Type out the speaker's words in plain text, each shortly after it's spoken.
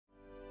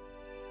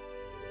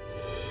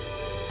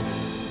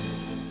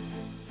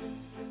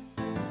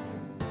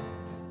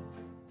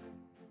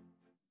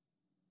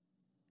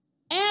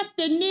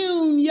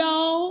afternoon,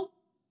 y'all.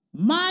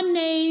 My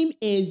name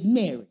is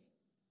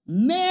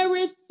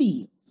Mary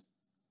Fields.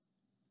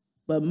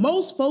 But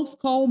most folks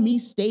call me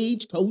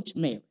Stagecoach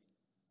Mary.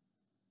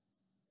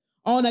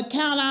 On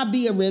account I'll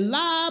be a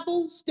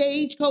reliable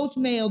stagecoach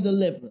mail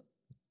deliverer.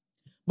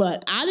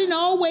 But I didn't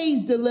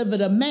always deliver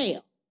the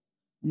mail.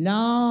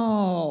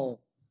 No.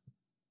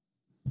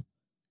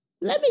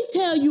 Let me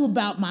tell you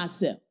about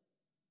myself.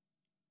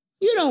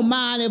 You don't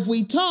mind if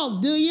we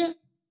talk, do you?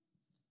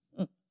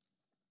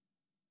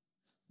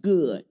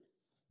 Good.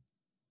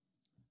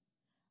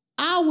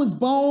 I was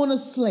born a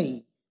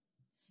slave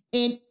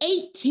in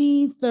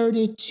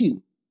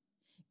 1832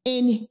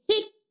 in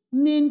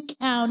Hickman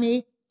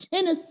County,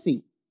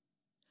 Tennessee,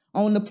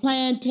 on the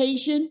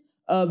plantation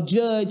of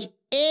Judge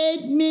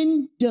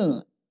Edmund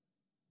Dunn.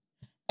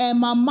 And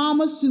my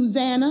mama,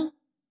 Susanna,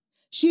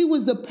 she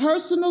was the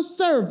personal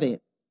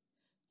servant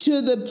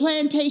to the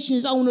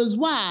plantation's owner's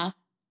wife,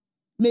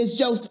 Miss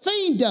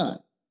Josephine Dunn.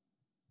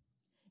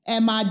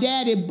 And my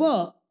daddy,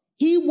 Buck,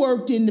 he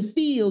worked in the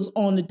fields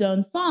on the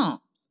Dunn farms.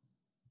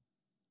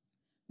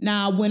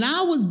 Now, when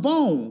I was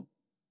born,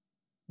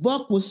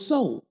 Buck was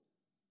sold.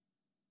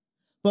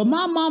 But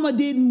my mama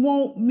didn't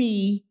want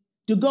me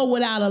to go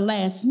without a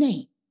last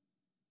name.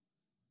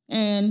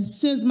 And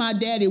since my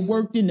daddy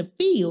worked in the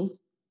fields,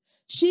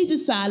 she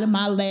decided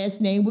my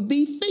last name would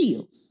be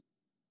Fields.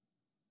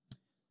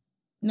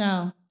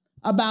 Now,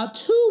 about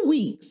 2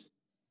 weeks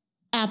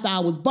after I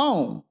was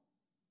born,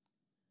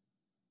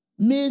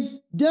 Miss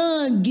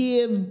Dunn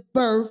gave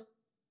birth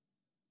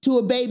to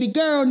a baby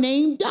girl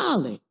named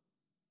Dolly.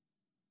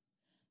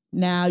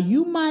 Now,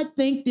 you might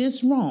think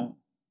this wrong,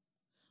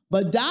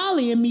 but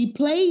Dolly and me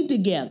played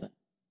together.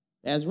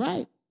 That's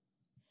right.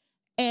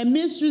 And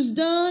Mistress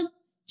Dunn,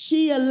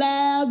 she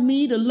allowed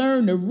me to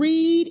learn to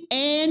read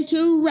and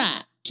to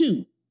write,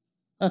 too.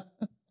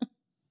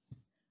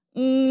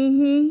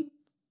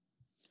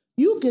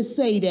 You could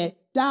say that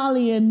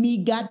Dolly and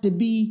me got to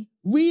be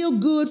real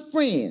good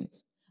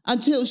friends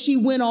until she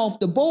went off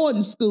to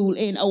boarding school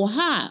in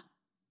Ohio.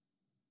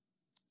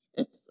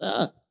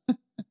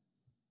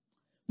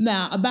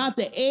 Now, about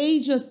the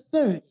age of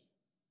 30,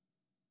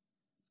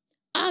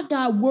 I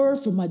got word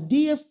from a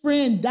dear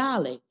friend,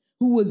 Dolly,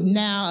 who was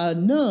now a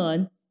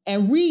nun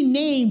and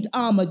renamed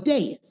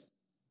Amadeus.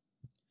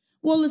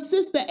 Well, the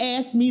sister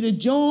asked me to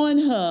join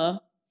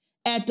her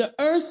at the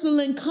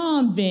Ursuline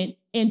Convent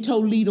in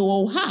Toledo,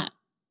 Ohio.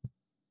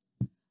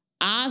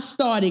 I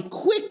started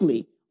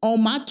quickly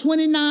on my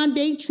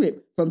 29-day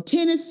trip from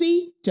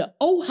Tennessee to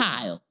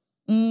Ohio.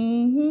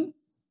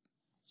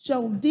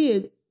 Sure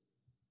did.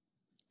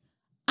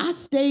 I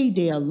stayed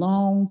there a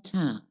long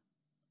time.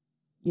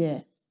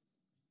 Yes.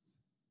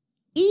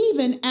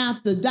 Even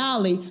after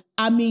Dolly,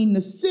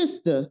 the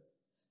sister,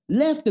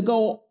 left to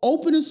go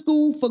open a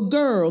school for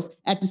girls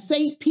at the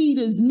St.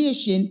 Peter's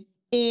Mission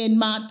in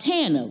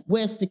Montana,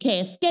 west of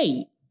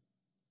Cascade.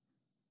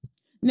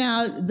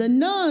 Now, the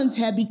nuns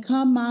had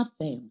become my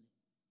family.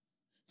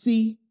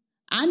 See,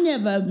 I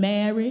never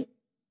married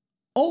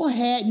or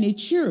had any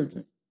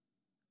children.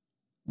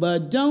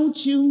 But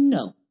don't you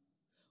know,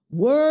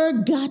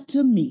 word got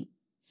to me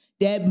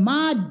that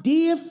my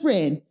dear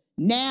friend,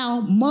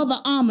 now Mother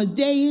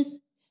Amadeus,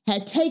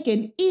 had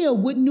taken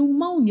ill with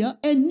pneumonia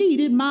and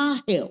needed my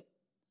help.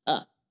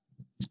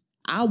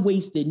 I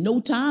wasted no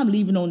time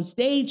leaving on the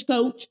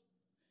stagecoach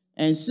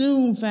and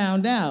soon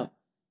found out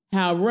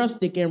how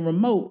rustic and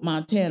remote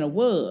Montana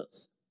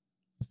was.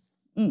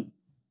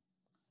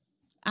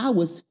 I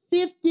was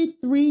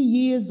 53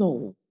 years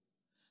old,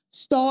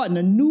 starting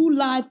a new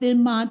life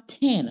in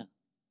Montana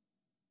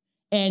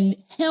and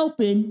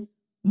helping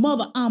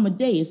Mother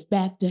Amadeus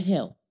back to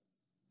health.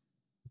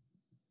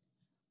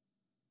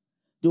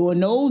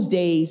 During those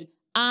days,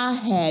 I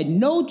had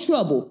no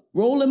trouble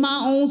rolling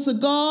my own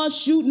cigars,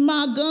 shooting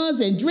my guns,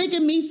 and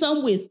drinking me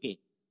some whiskey.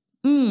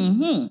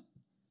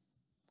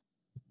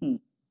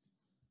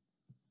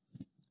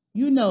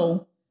 You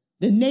know,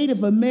 the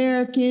Native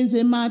Americans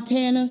in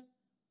Montana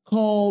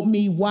called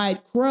me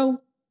White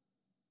Crow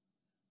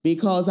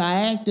because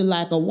I acted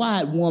like a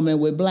white woman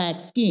with black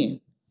skin.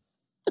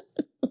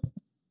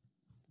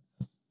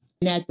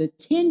 And at the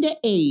tender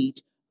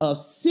age of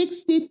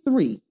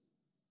 63,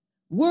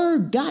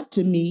 word got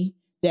to me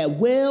that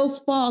Wells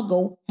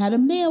Fargo had a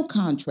mail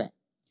contract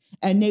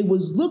and they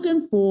was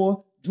looking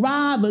for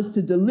drivers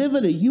to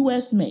deliver the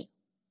U.S. mail.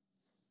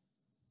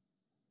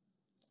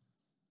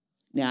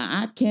 Now,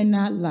 I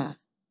cannot lie.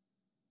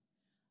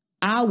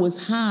 I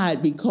was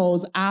hired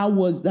because I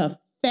was the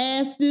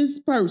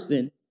fastest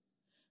person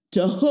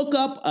to hook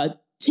up a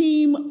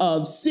team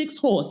of 6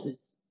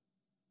 horses,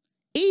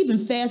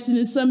 even faster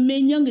than some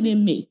men younger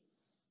than me.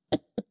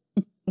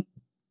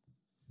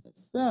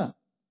 So,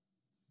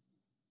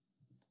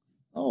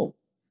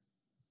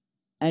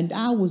 and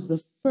I was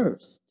the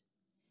first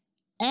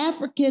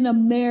African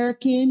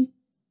American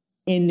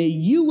in the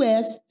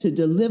U.S. to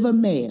deliver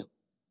mail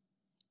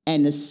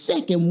and the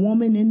second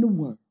woman in the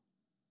world.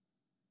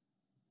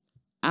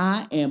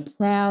 I am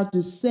proud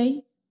to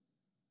say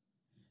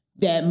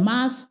that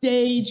my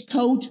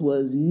stagecoach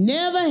was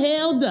never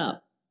held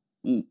up.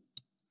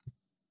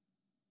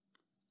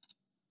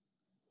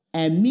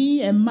 And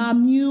me and my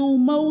mule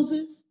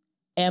Moses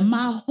and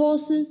my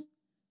horses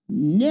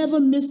never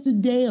missed a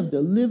day of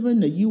delivering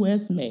the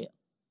U.S. mail.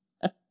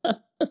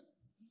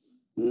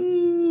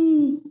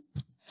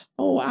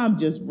 Oh, I'm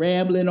just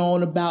rambling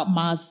on about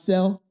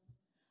myself.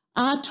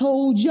 I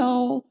told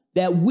y'all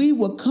that we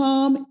would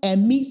come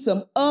and meet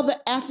some other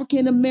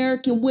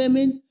African-American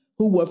women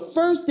who were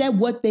first at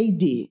what they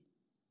did.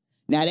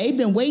 Now, they've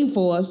been waiting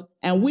for us,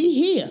 and we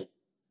here.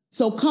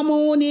 So come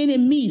on in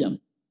and meet them.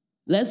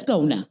 Let's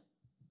go now.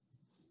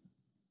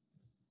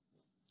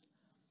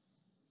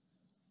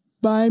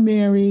 Bye,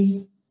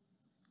 Mary.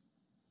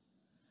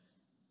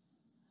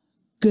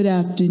 Good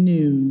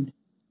afternoon.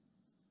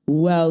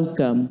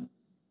 Welcome.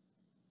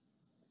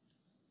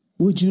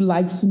 Would you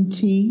like some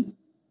tea?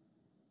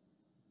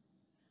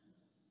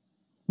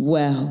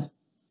 Well,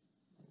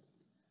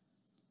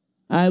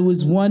 I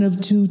was one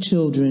of 2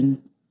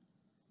 children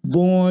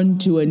born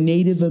to a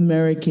Native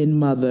American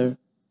mother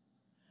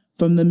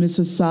from the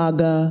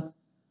Mississauga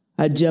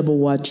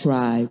Ojibwa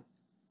tribe,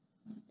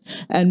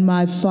 and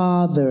my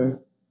father,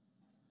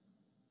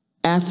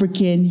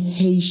 African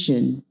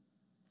Haitian,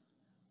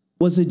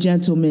 was a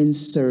gentleman's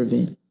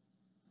servant.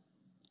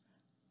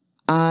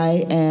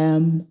 I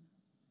am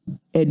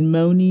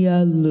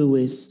Edmonia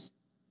Lewis,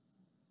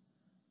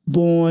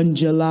 born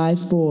July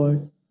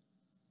 4,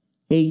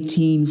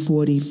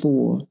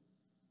 1844,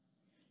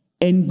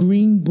 in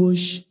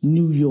Greenbush,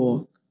 New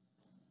York.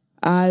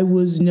 I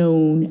was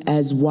known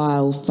as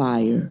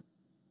Wildfire,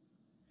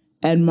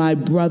 and my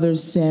brother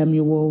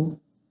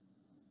Samuel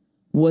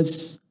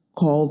was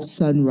called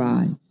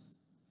Sunrise.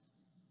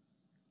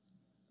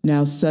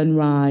 Now,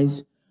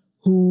 Sunrise,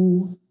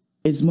 who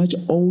is much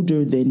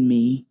older than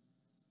me,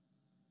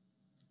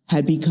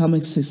 had become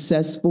a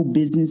successful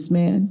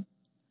businessman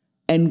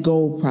and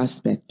gold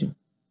prospector.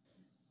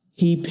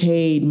 He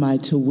paid my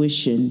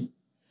tuition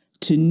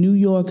to New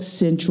York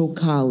Central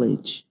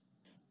College.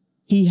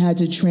 He had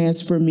to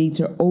transfer me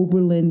to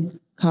Oberlin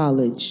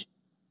College,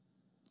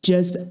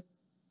 just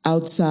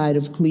outside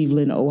of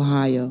Cleveland,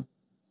 Ohio.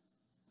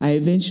 I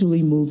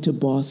eventually moved to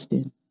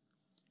Boston,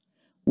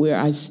 where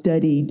I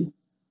studied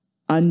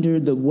under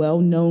the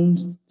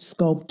well-known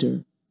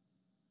sculptor,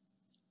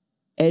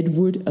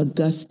 Edward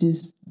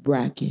Augustus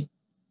Brackett.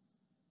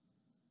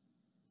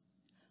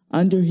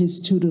 Under his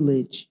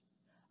tutelage,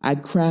 I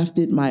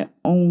crafted my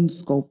own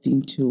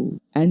sculpting tool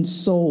and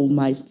sold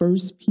my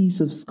first piece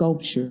of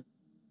sculpture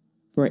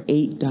for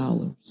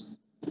 $8.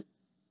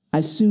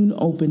 I soon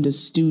opened a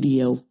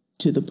studio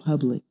to the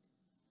public.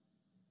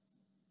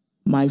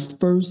 My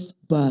first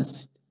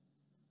bust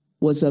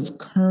was of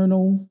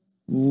Colonel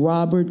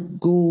Robert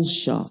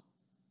Gouldshaw,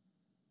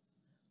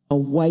 a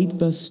white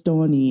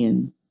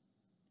Bostonian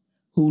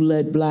who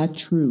led Black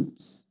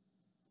troops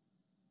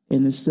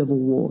in the Civil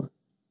War.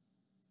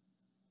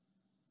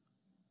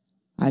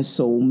 I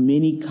sold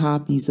many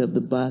copies of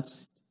the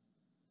bust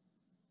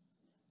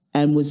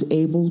and was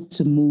able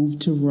to move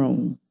to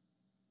Rome.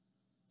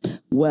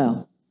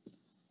 Well,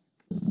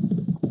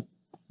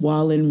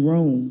 while in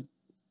Rome,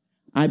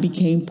 I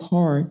became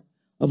part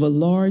of a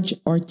large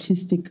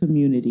artistic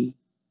community,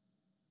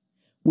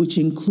 which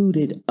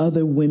included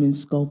other women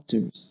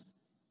sculptors.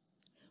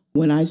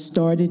 When I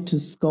started to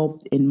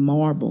sculpt in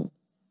marble,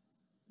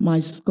 my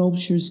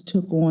sculptures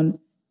took on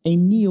a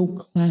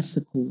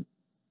neoclassical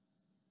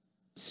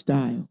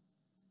style.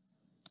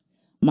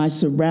 My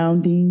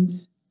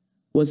surroundings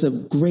was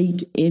of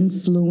great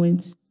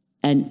influence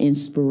and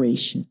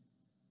inspiration.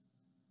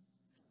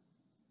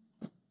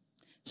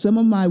 Some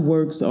of my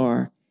works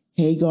are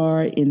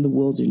Hagar in the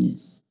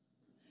Wilderness.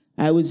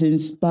 I was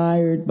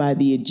inspired by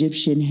the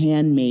Egyptian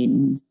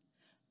handmaiden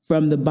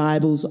from the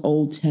Bible's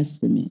Old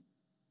Testament.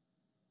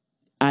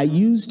 I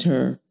used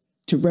her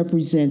to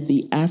represent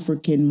the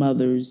African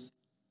mothers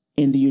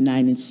in the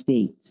United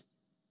States.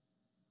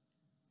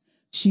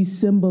 She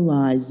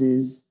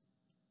symbolizes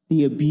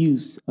the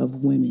abuse of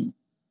women.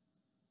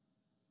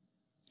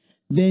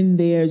 Then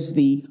there's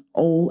the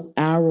old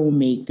arrow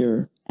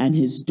maker and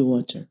his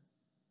daughter.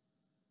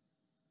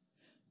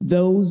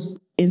 Those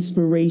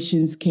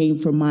inspirations came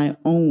from my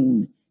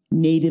own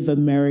Native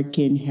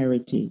American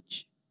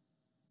heritage.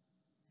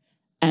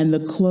 And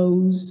the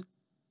clothes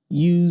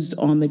used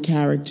on the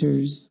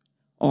characters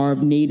are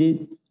of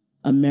Native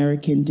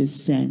American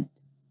descent,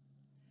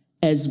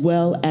 as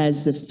well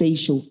as the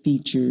facial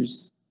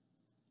features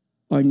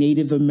are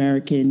Native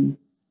American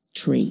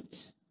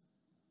traits.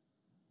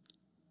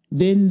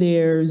 Then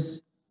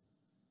there's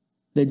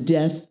the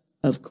death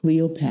of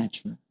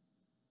Cleopatra,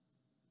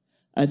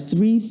 a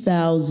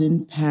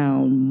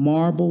 3,000-pound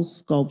marble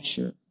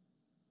sculpture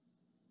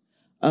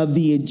of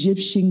the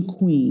Egyptian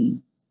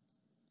queen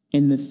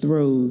in the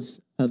throes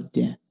of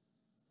death.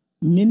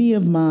 Many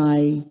of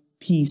my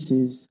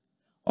pieces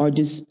are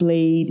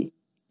displayed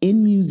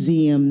in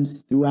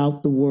museums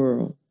throughout the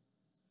world,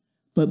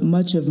 but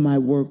much of my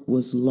work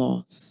was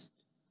lost.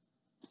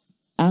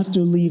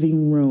 After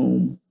leaving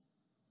Rome,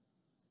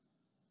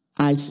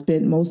 I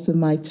spent most of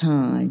my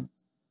time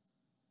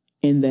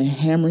in the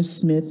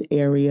Hammersmith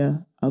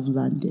area of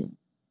London.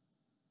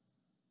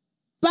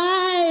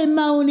 Bye,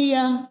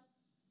 Monia.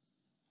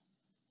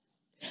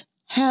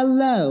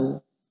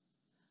 Hello,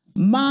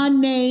 my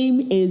name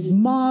is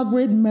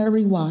Margaret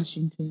Murray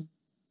Washington.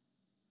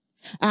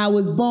 I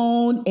was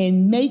born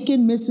in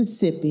Macon,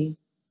 Mississippi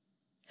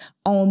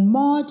on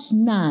March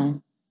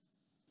 9,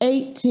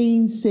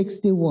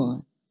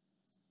 1861,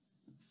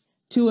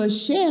 to a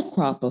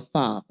sharecropper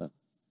father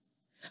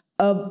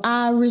of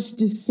Irish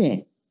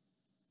descent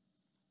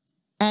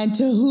and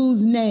to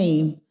whose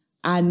name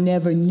I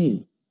never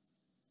knew.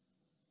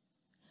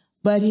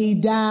 But he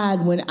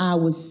died when I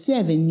was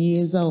 7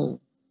 years old.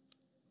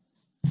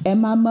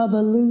 And my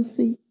mother,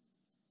 Lucy,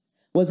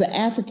 was an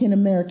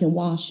African-American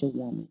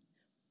washerwoman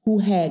who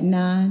had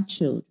 9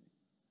 children.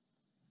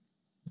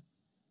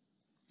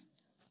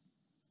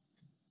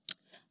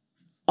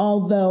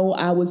 Although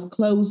I was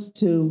close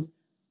to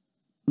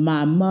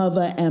my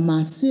mother and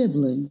my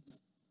siblings,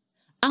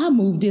 I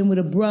moved in with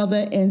a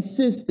brother and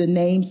sister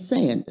named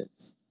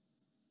Sanders.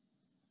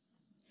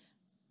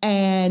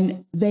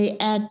 And they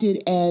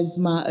acted as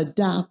my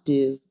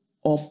adoptive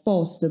or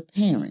foster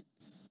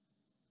parents.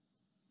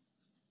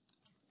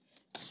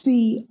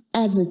 See,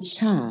 as a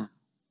child,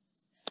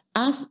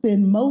 I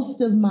spent most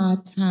of my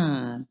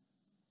time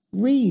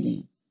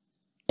reading,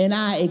 and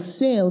I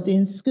excelled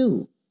in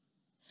school.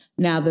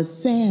 Now, the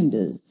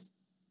Sanders,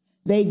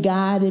 they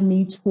guided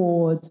me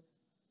towards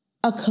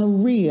a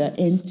career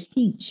in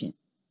teaching.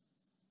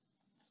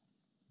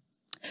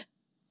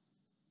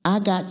 I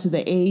got to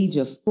the age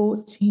of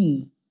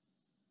 14,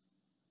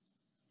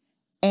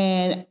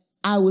 and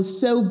I was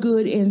so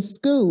good in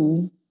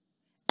school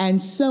and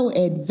so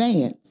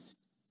advanced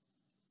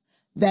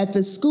that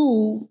the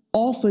school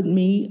offered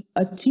me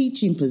a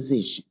teaching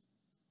position.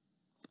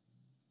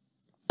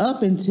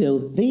 Up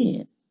until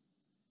then,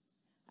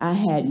 I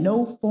had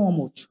no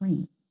formal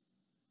training.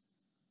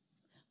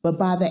 But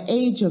by the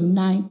age of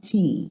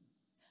 19,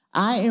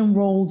 I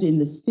enrolled in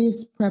the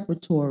Fisk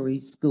Preparatory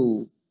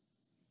School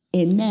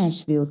in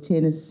Nashville,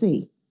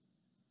 Tennessee.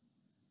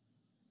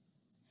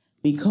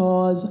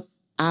 Because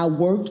I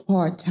worked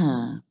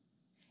part-time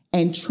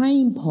and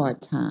trained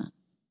part-time,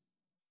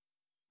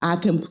 I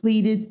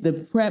completed the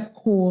prep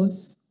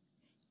course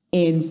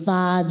in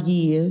 5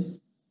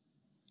 years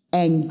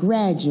and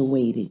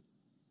graduated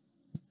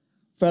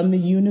from the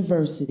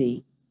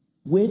university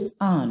with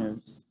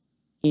honors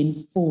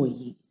in 4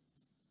 years.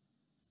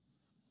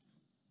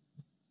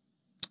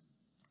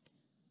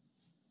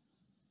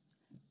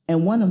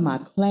 And one of my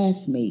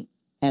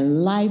classmates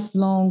and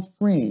lifelong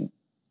friend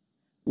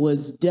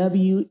was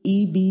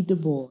W.E.B. Du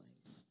Bois.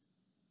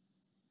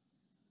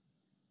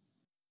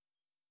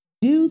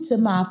 Due to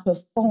my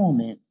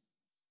performance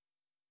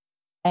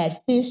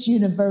at Fisk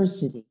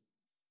University,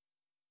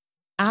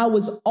 I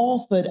was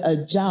offered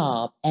a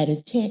job at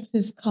a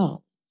Texas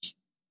college.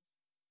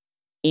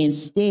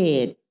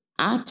 Instead,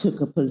 I took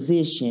a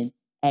position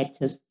at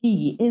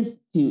Tuskegee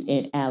Institute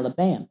in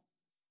Alabama.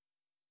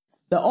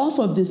 The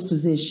offer of this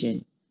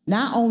position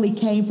not only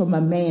came from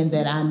a man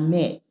that I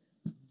met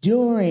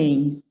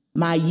during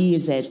my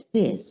years at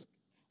Fisk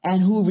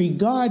and who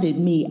regarded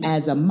me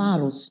as a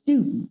model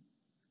student,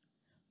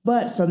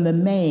 but from the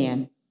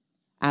man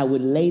I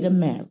would later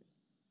marry,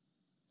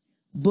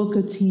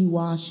 Booker T.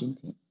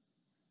 Washington,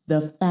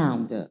 the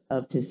founder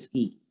of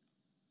Tuskegee.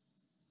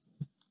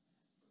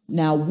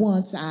 Now,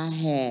 once I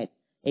had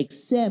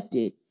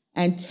accepted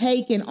and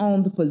taken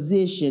on the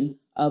position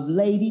of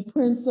lady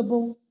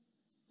principal,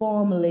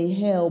 formerly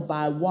held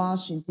by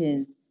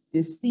Washington's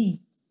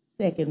deceased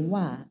second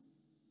wife,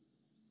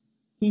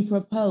 he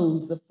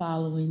proposed the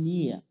following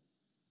year.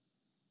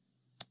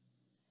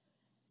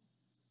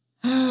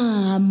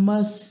 I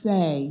must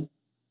say,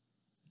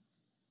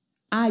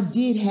 I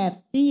did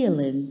have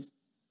feelings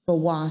for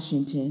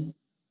Washington,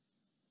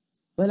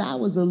 but I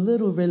was a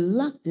little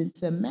reluctant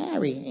to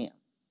marry him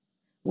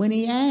when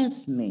he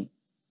asked me.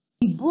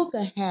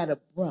 Booker had a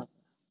brother,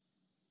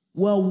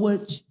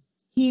 which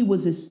he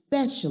was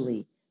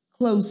especially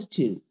close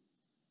to,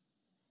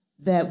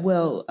 that,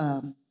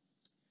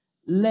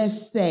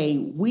 let's say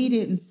we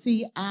didn't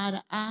see eye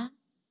to eye.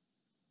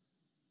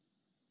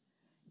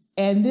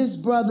 And this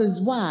brother's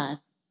wife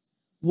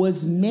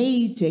was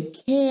made to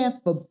care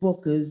for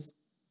Booker's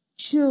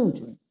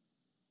children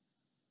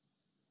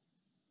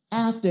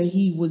after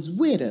he was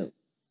widowed.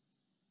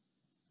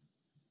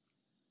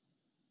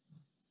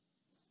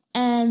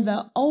 And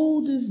the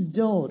oldest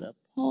daughter,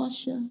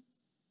 Portia,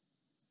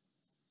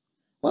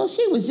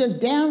 she was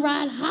just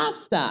downright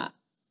hostile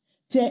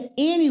to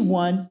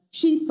anyone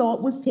she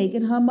thought was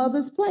taking her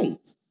mother's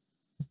place.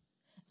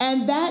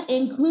 And that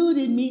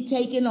included me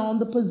taking on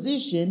the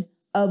position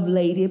of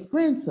lady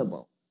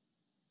principal.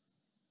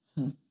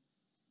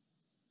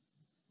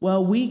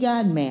 Well, we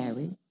got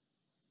married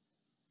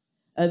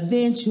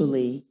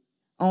eventually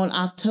on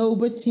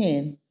October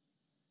 10,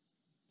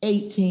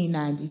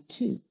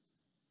 1892.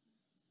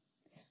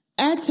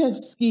 At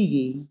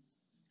Tuskegee,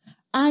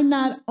 I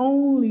not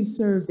only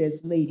served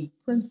as lady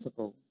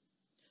principal,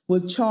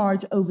 with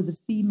charge over the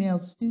female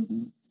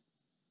students,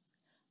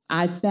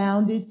 I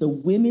founded the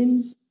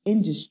Women's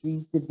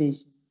Industries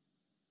Division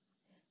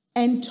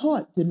and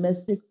taught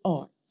domestic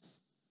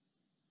arts,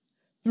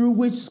 through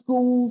which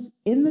schools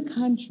in the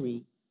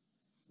country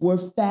were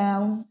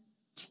found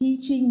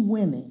teaching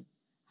women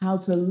how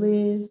to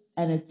live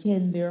and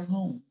attend their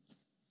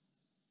homes.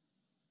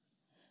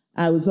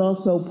 I was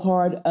also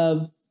part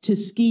of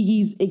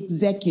Tuskegee's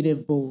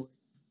executive board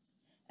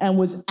and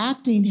was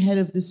acting head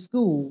of the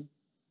school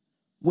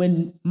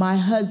when my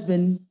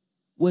husband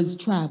was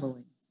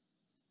traveling.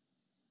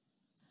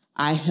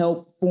 I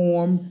helped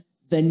form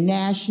the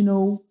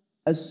National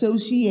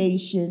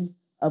Association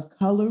of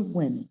Colored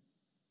Women,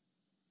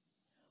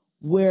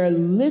 where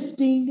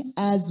lifting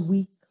as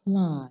we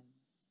climb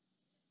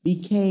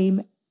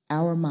became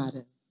our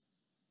motto.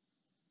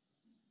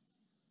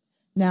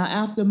 Now,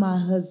 after my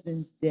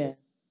husband's death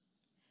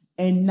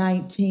in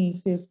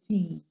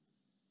 1915,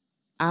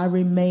 I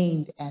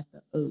remained at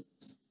the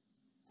Oaks,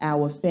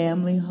 our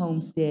family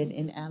homestead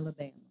in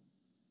Alabama.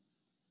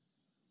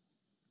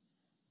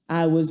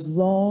 I was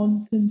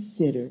long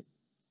considered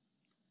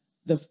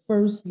the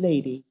First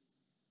Lady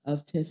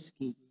of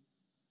Tuskegee.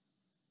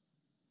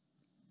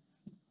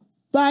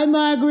 Bye,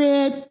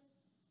 Margaret.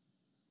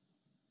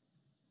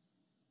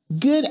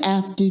 Good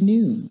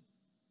afternoon.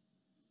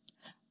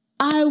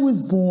 I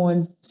was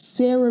born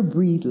Sarah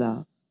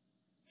Breedlove,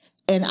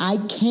 and I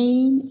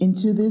came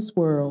into this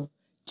world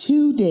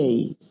 2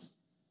 days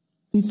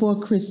before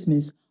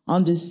Christmas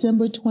on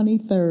December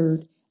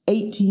 23rd,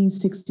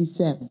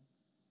 1867,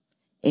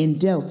 in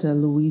Delta,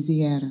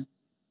 Louisiana.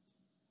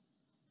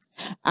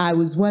 I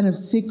was one of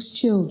 6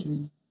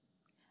 children.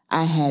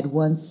 I had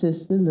one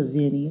sister,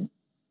 Lavinia,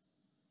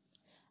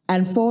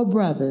 and 4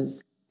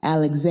 brothers,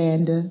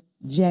 Alexander,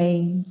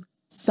 James,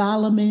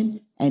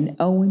 Solomon, and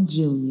Owen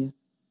Jr.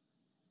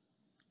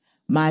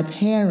 My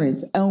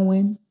parents,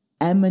 Owen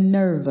and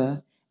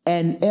Minerva,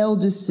 and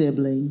elder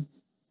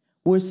siblings,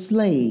 were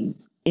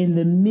slaves in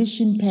the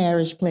Mission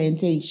Parish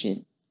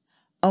plantation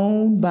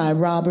owned by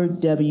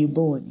Robert W.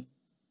 Borney.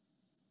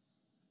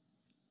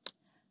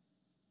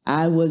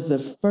 I was the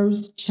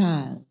first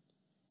child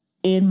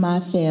in my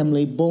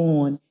family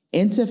born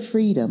into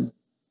freedom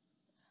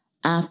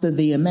after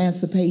the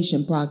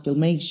Emancipation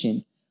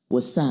Proclamation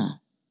was signed.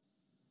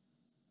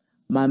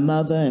 My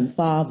mother and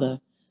father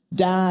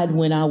died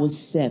when I was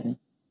 7.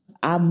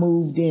 I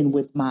moved in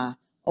with my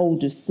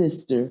older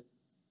sister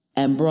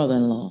and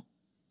brother-in-law.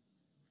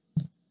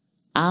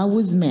 I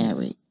was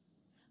married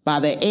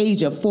by the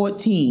age of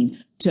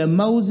 14 to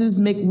Moses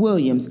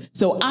McWilliams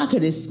so I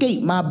could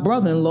escape my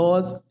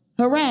brother-in-law's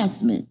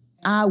harassment.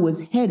 I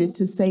was headed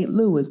to St.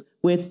 Louis,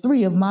 where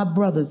 3 of my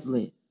brothers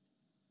lived.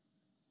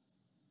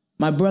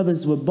 My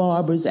brothers were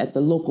barbers at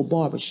the local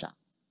barbershop.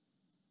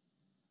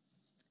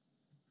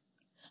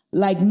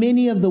 Like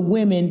many of the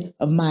women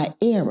of my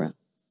era,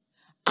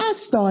 I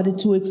started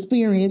to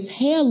experience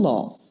hair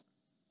loss,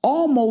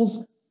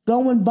 almost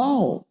going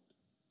bald,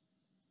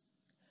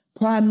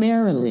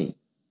 primarily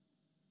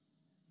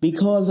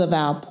because of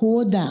our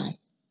poor diet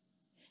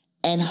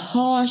and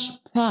harsh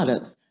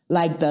products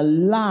like the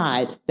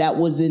lye that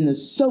was in the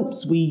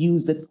soaps we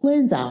used to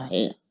cleanse our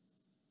hair.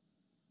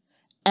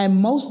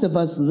 And most of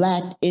us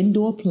lacked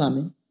indoor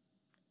plumbing,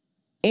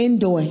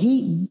 indoor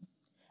heating,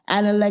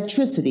 and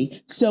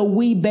electricity, so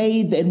we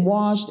bathed and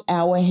washed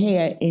our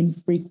hair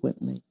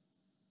infrequently.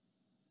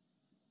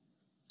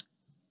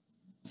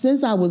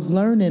 Since I was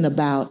learning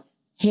about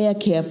hair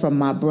care from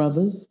my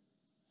brothers,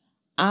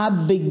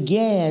 I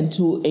began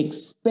to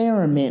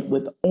experiment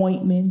with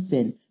ointments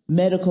and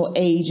medical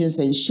agents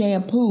and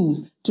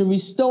shampoos to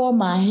restore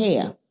my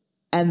hair,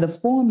 and the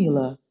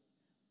formula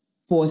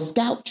for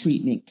scalp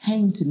treatment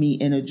came to me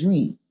in a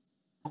dream.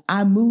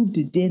 I moved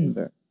to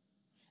Denver,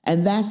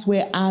 and that's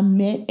where I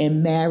met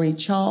and married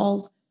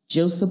Charles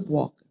Joseph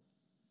Walker.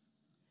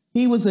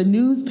 He was a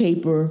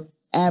newspaper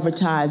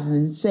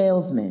advertising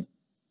salesman.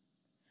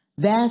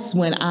 That's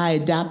when I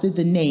adopted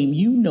the name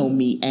you know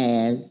me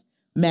as,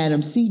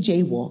 Madam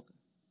C.J. Walker,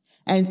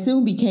 and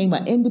soon became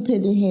an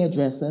independent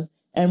hairdresser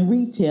and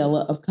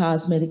retailer of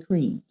cosmetic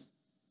creams.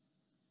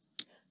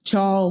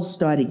 Charles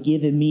started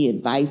giving me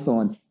advice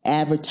on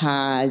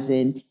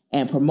advertising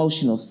and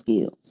promotional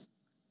skills.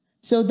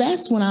 So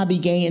that's when I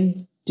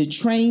began to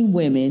train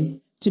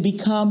women to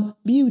become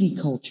beauty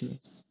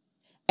culturists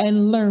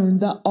and learn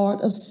the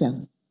art of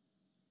selling.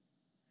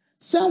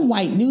 Some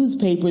white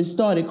newspapers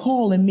started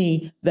calling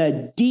me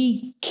the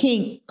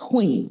D-Kink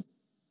Queen.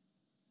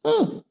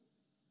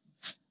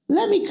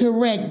 Let me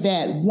correct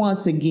that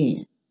once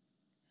again.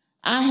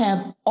 I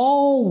have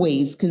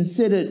always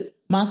considered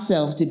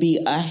myself to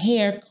be a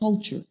hair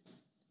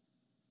culturist.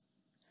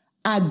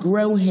 I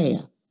grow hair.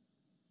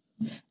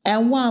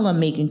 And while I'm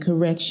making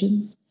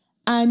corrections,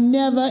 I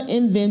never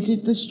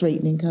invented the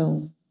straightening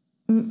comb.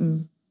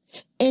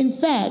 In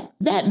fact,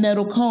 that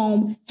metal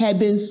comb had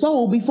been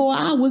sold before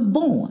I was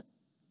born.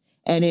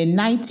 And in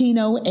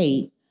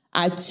 1908,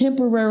 I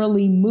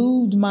temporarily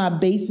moved my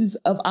basis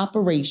of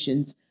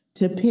operations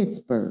to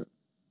Pittsburgh.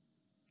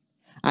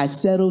 I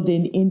settled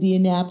in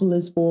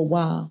Indianapolis for a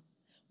while,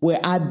 where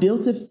I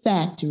built a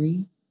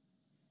factory,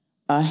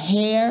 a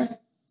hair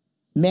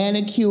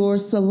manicure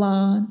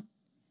salon,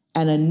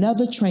 and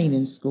another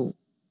training school.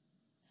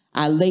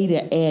 I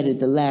later added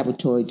the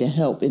laboratory to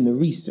help in the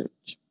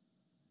research.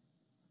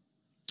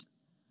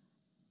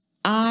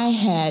 I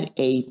had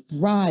a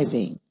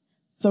thriving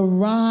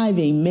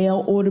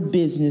mail order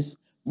business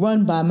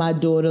run by my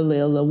daughter,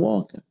 Layla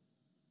Walker.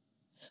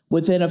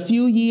 Within a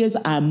few years,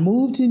 I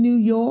moved to New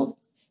York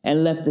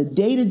and left the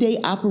day-to-day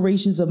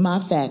operations of my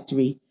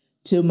factory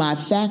to my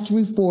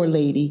factory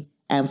forelady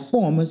and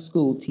former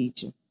school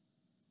teacher.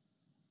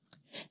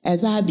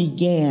 As I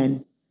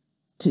began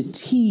to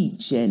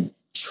teach and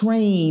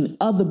train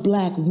other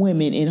Black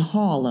women in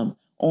Harlem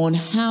on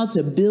how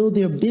to build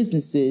their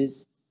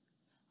businesses,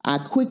 I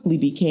quickly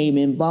became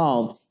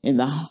involved in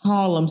the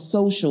Harlem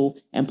social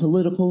and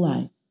political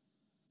life.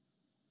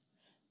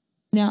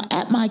 Now,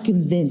 at my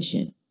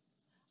convention,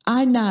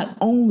 I not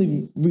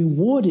only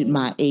rewarded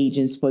my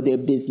agents for their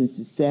business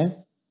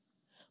success,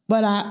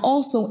 but I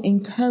also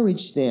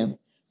encouraged them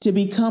to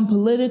become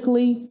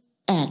politically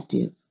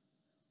active.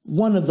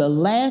 One of the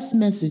last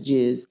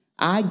messages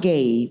I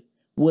gave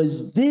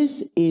was,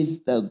 "This is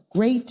the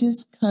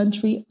greatest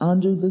country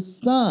under the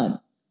sun."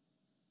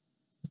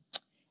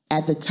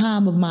 At the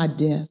time of my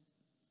death,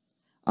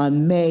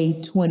 on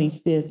May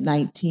 25th,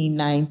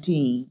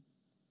 1919,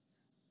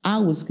 I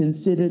was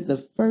considered the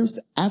first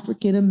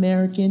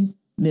African-American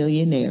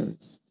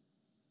millionaires.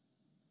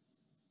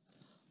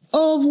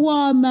 Au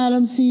revoir,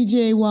 Madam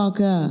C.J.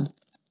 Walker.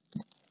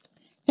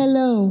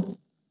 Hello,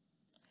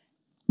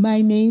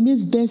 my name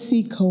is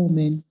Bessie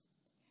Coleman,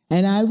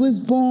 and I was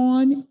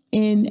born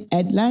in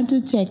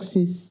Atlanta,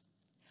 Texas,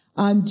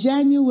 on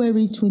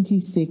January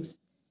 26,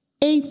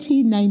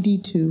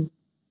 1892.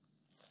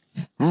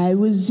 I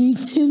was the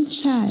 10th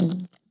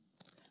child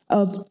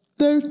of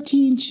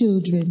 13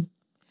 children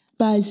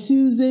by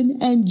Susan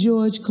and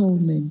George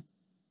Coleman.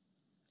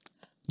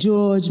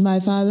 George, my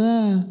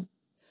father,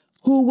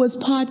 who was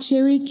part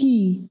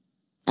Cherokee,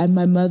 and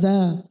my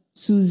mother,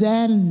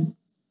 Suzanne,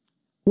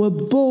 were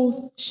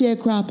both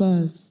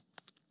sharecroppers.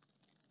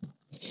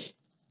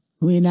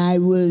 When I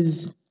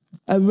was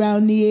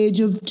around the age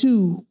of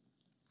 2,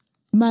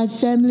 my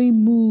family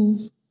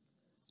moved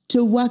to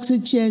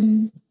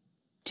Waxahachie,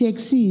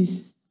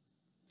 Texas,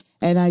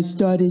 and I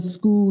started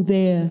school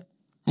there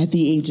at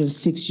the age of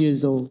 6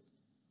 years old.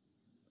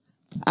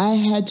 I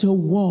had to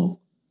walk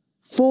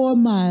 4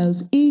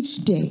 miles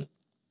each day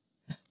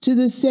to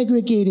the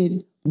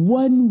segregated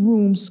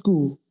one-room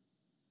school,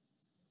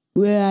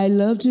 where I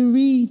loved to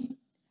read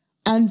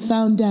and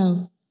found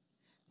out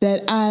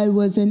that I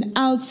was an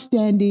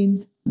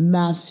outstanding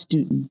math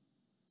student.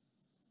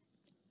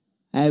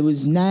 I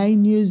was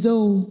 9 years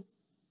old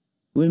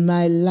when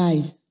my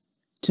life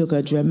took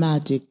a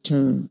dramatic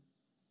turn.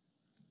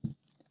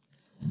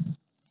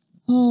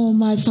 Oh,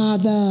 my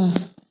father,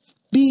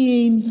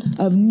 being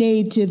of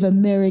Native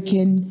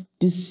American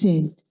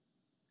descent,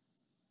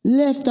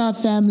 left our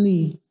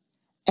family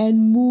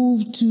and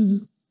moved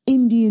to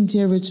Indian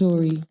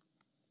Territory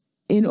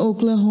in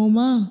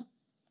Oklahoma,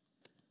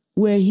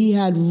 where he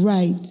had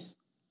rights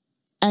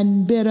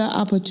and better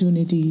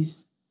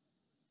opportunities.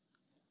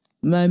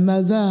 My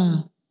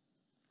mother,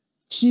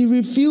 she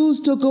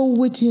refused to go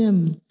with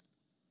him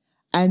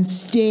and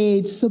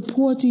stayed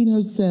supporting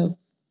herself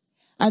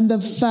and the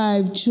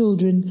 5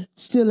 children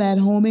still at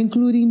home,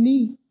 including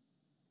me,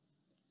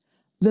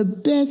 the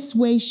best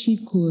way she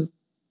could,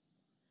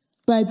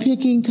 by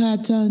picking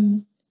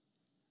cotton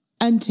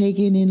and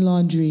taking in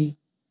laundry.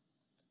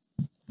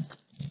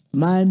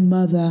 My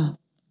mother,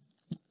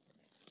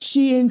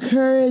 she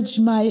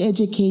encouraged my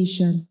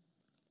education,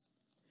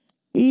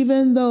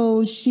 even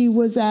though she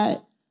was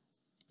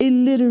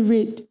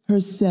illiterate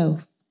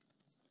herself.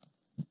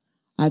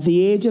 At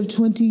the age of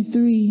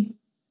 23,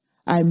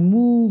 I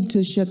moved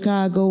to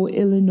Chicago,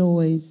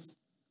 Illinois,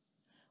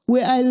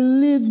 where I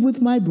lived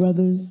with my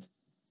brothers,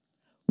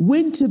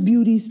 went to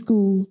beauty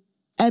school,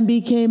 and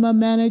became a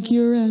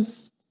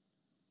manicurist.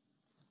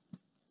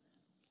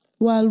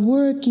 While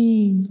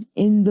working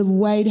in the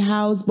White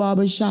House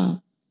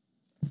barbershop,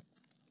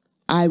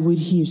 I would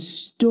hear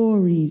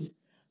stories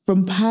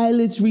from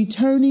pilots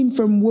returning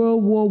from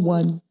World War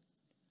I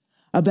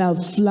about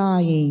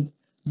flying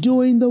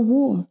during the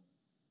war,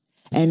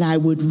 and I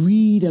would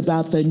read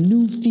about the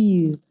new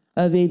field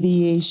of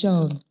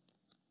aviation.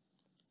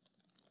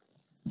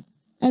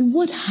 And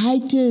what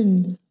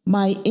heightened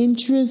my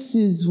interest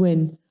is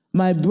when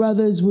my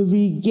brothers would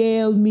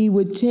regale me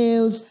with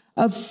tales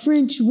of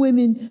French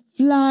women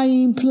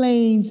flying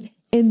planes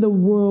in the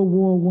World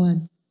War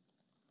I.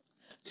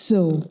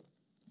 So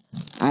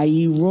I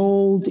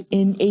enrolled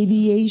in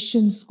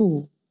aviation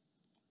school,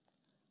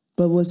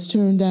 but was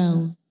turned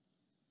down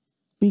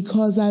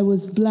because I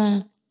was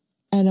Black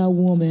and a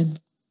woman.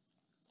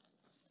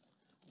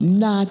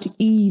 Not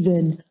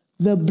even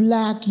the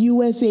Black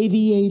U.S.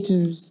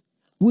 aviators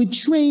would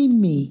train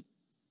me.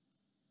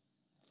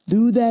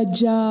 Through that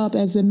job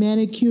as a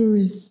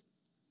manicurist,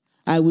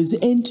 I was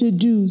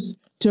introduced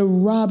to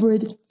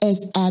Robert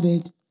S.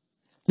 Abbott,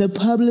 the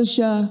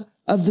publisher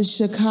of the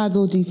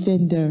Chicago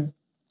Defender.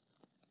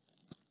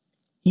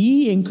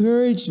 He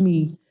encouraged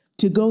me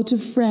to go to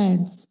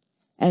France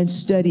and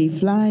study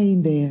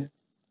flying there.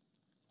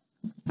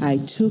 I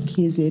took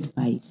his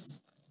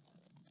advice.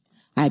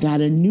 I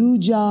got a new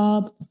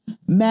job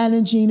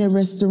managing a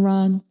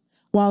restaurant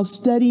while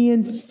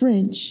studying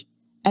French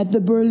at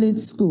the Berlin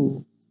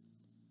School.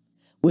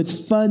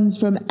 With funds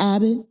from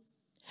Abbott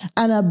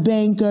and a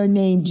banker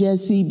named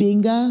Jesse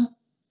Binga,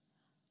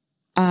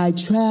 I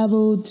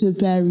traveled to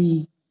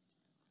Paris.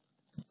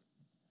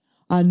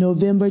 On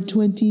November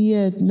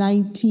 20th,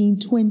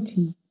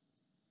 1920,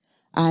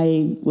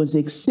 I was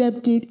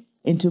accepted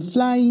into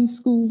flying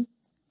school.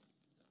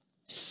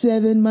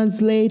 7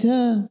 months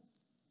later,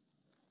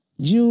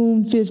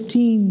 June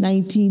 15,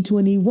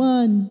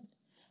 1921,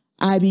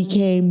 I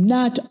became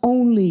not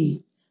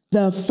only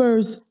the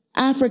first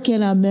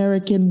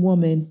African-American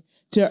woman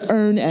to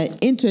earn an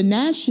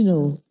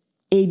international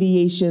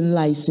aviation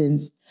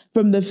license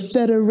from the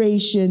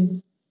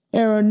Fédération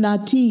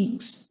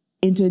Aéronautique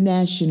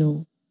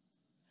Internationale,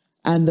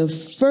 and the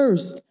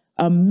first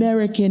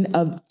American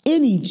of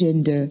any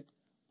gender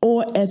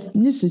or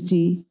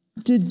ethnicity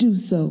to do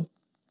so.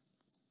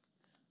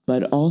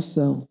 But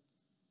also,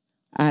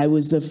 I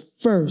was the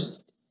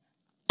first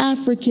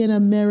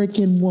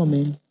African-American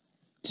woman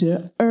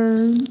to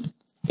earn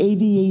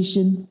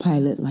aviation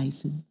pilot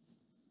license.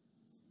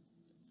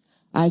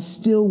 I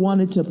still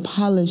wanted to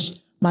polish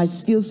my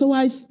skills, so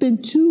I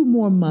spent 2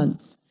 more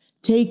months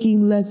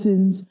taking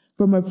lessons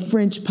from a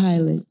French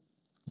pilot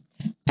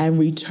and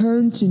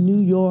returned to New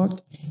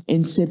York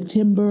in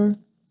September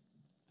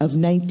of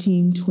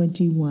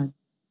 1921.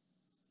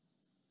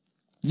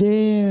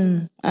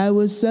 There, I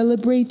was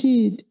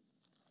celebrated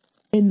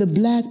in the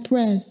Black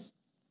press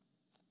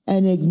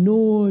and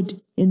ignored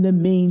in the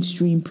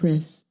mainstream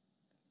press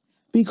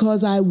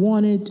because I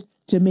wanted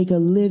to make a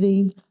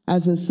living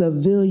as a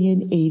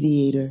civilian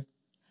aviator.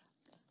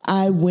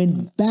 I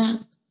went back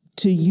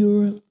to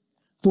Europe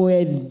for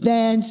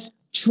advanced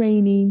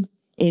training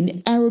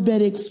in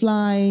aerobatic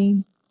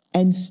flying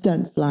and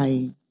stunt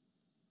flying.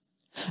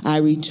 I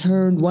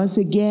returned once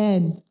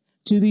again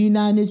to the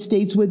United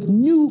States with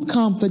new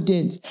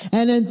confidence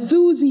and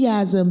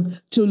enthusiasm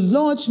to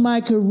launch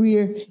my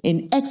career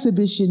in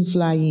exhibition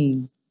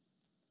flying.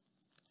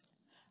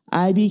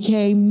 I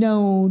became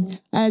known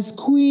as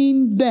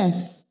Queen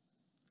Bess,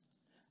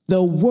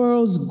 the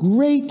world's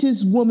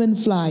greatest woman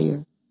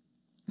flyer.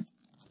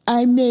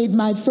 I made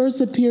my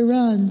first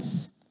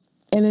appearance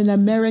in an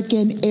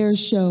American air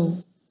show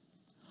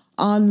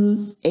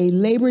on a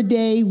Labor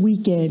Day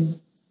weekend,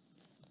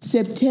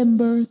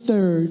 September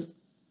 3rd,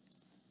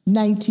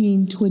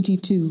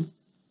 1922,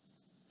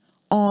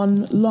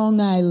 on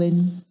Long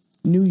Island,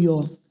 New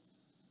York.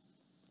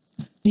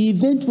 The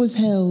event was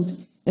held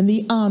in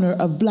the honor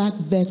of Black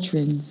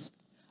veterans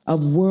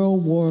of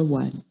World War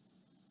I.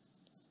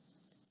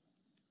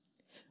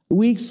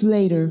 Weeks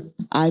later,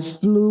 I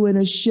flew in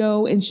a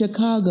show in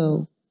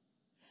Chicago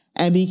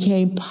and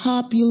became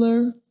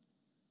popular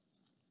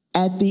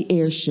at the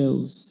air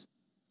shows.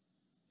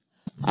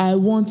 I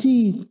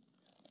wanted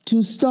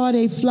to start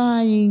a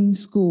flying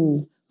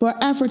school for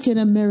African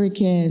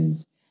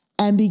Americans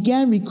and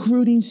began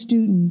recruiting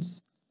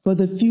students for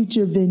the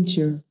future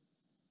venture.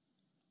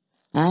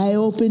 I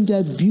opened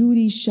a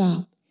beauty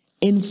shop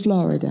in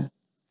Florida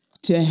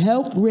to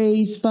help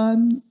raise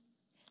funds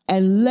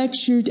and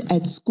lectured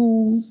at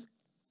schools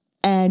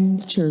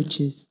and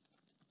churches.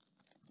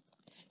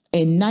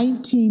 In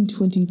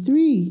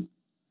 1923,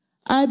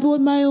 I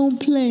bought my own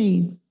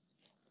plane,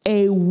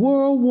 a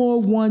World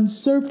War I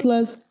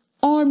surplus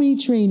Army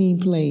training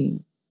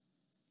plane.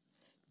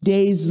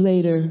 Days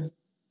later,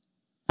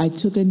 I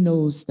took a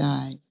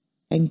nosedive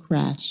and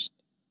crashed.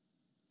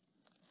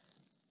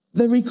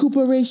 The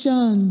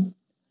recuperation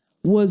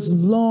was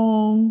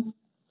long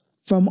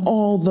from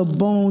all the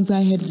bones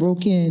I had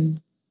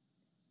broken,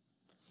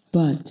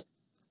 but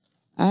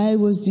I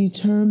was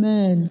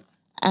determined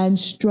and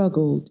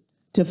struggled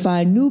to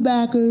find new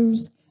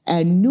backers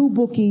and new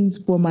bookings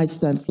for my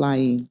stunt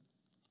flying.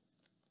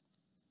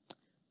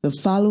 The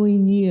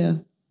following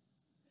year,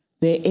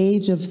 the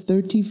age of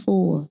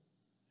 34,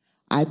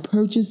 I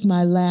purchased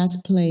my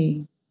last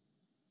plane.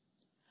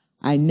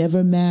 I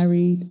never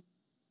married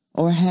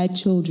or had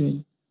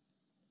children,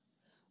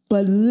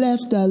 but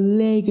left a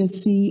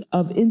legacy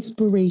of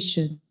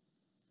inspiration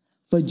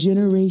for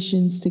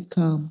generations to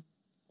come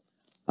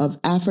of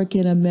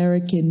African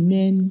American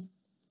men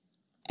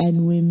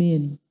and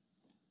women.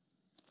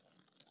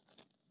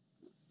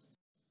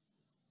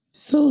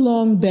 So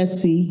long,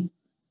 Bessie.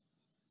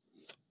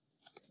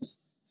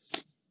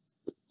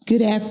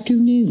 Good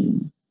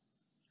afternoon.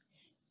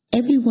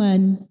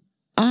 Everyone,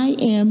 I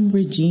am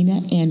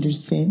Regina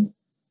Anderson,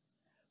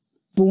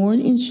 born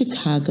in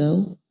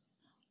Chicago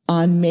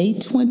on May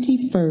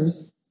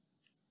 21st,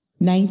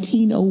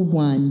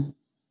 1901,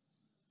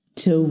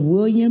 to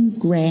William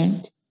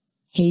Grant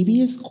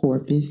Habeas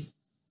Corpus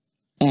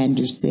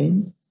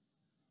Anderson.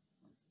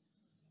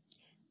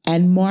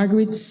 and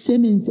Margaret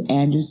Simmons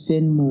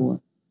Anderson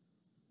Moore.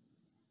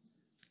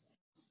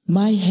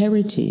 My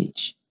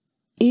heritage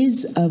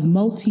is of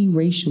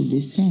multiracial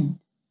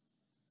descent,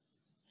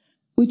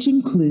 which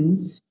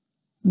includes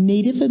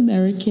Native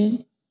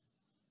American,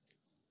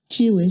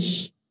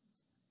 Jewish,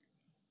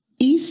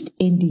 East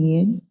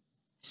Indian,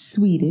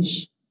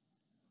 Swedish,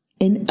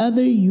 and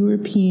other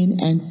European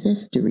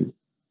ancestry.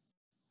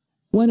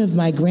 One of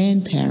my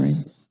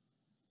grandparents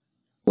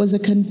was a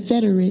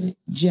Confederate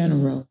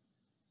general,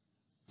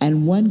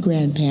 and one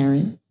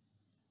grandparent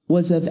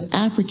was of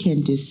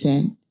African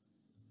descent,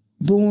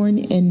 born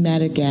in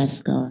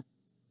Madagascar.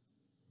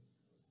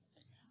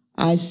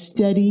 I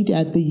studied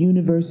at the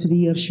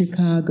University of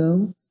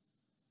Chicago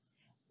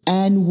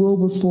and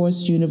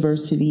Wilberforce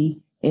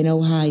University in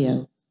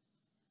Ohio.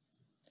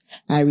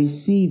 I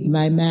received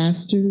my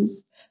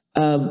master's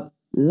of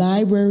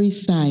library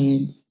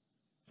science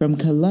from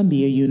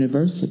Columbia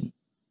University.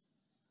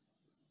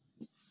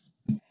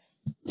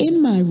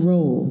 In my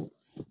role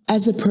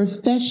as a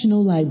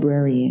professional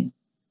librarian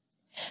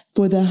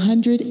for the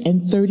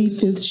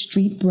 135th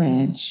Street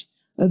branch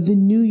of the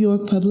New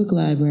York Public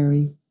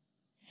Library,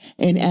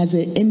 and as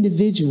an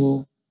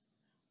individual,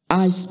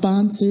 I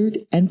sponsored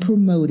and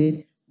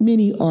promoted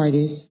many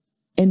artists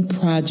and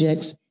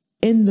projects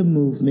in the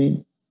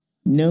movement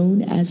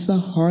known as the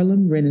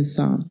Harlem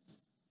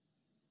Renaissance.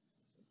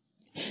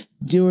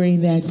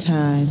 During that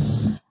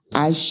time,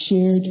 I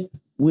shared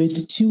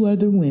with two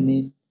other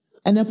women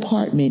an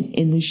apartment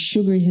in the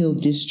Sugar Hill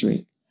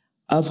district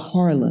of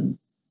Harlem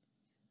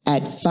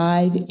at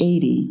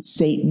 580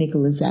 St.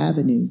 Nicholas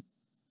Avenue.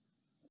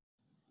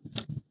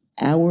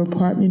 Our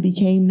apartment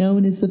became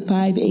known as the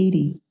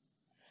 580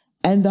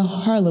 and the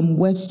Harlem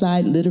West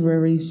Side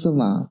Literary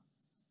Salon.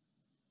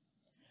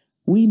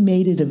 We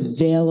made it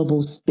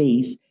available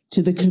space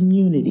to the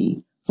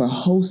community for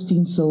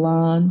hosting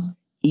salons,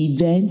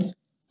 events,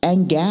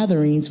 and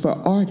gatherings for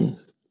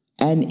artists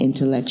and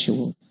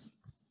intellectuals.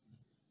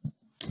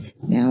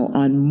 Now,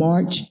 on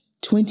March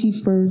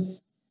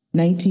 21st,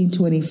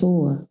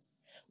 1924,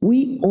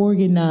 we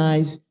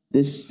organized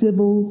the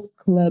Civil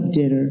Club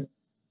Dinner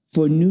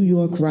for New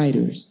York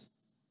writers.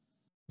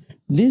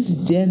 This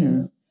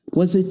dinner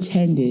was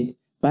attended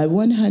by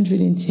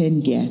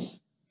 110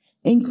 guests,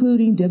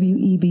 including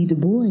W.E.B. Du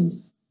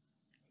Bois,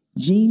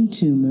 Jean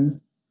Toomer,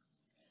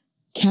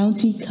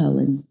 Countee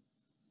Cullen,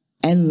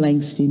 and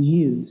Langston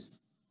Hughes.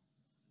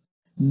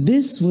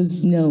 This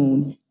was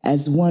known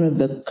as one of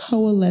the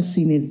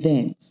coalescing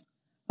events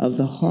of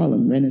the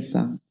Harlem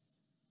Renaissance.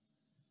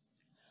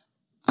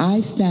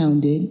 I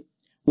founded,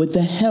 with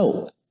the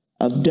help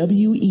of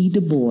W.E.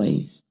 Du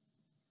Bois,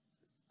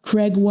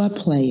 Craigwa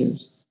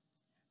Players,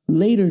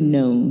 later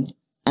known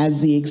as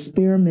the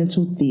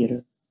Experimental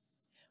Theater,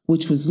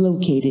 which was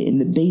located in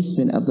the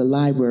basement of the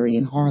library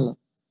in Harlem.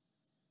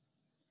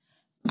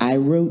 I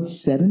wrote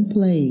 7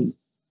 plays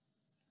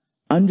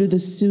under the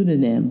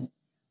pseudonym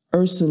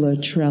Ursula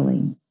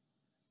Trelling.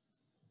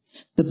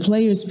 The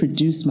players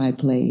produced my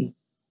plays.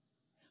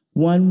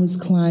 One was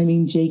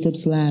Climbing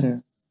Jacob's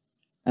Ladder,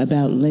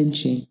 about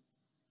lynching.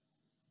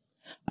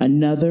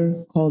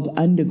 Another called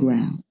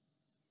Underground,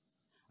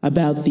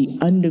 about the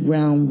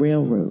Underground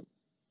Railroad.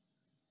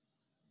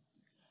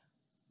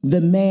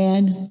 The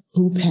Man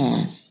Who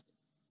Passed,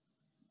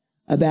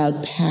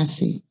 about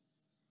passing.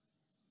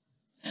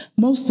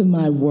 Most of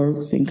my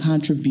works and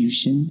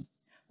contributions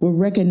were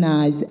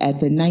recognized at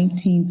the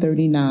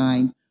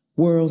 1939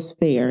 World's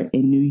Fair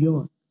in New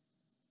York.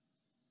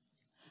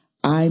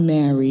 I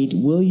married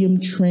William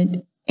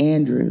Trent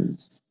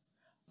Andrews,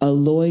 a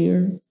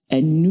lawyer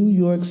and New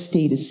York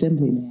State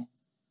Assemblyman.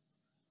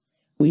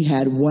 We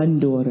had one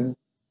daughter,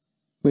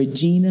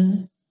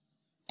 Regina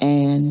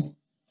Ann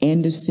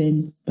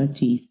Anderson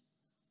Batiste.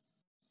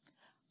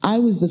 I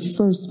was the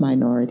first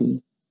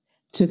minority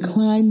to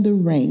climb the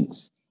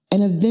ranks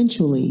and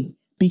eventually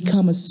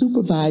become a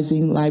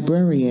supervising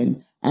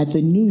librarian at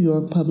the New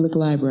York Public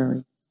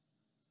Library.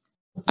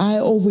 I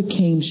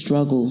overcame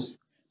struggles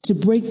to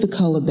break the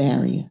color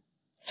barrier,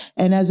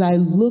 and as I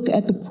look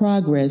at the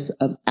progress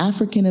of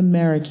African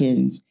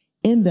Americans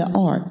in the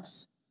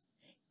arts,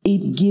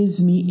 it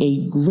gives me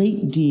a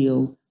great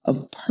deal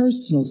of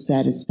personal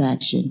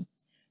satisfaction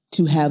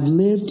to have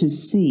lived to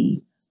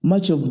see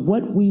much of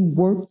what we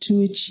work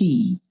to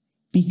achieve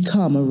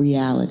become a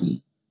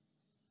reality.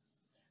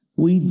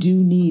 We do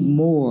need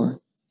more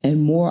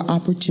and more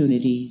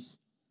opportunities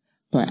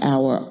for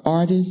our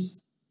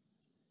artists,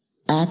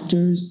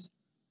 actors,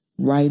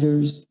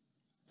 writers,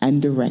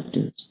 and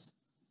directors.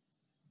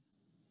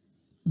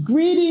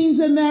 Greetings,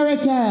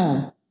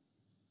 America.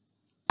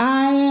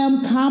 I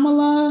am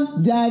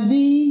Kamala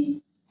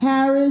Davi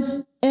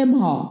Harris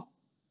Imhoff,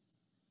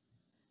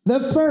 the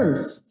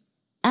first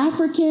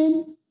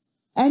African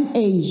and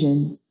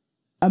Asian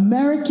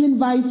American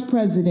Vice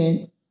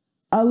President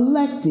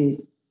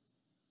elected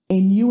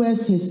in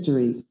U.S.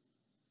 history.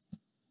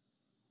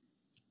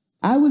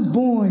 I was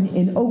born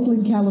in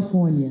Oakland,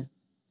 California,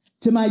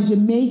 to my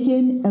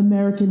Jamaican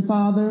American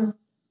father,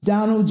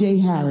 Donald J.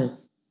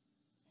 Harris,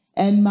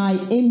 and my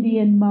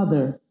Indian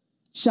mother,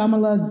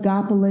 Shamala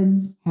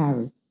Gopalin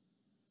Harris.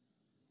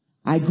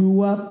 I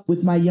grew up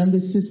with my younger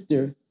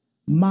sister,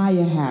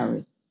 Maya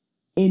Harris,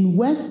 in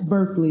West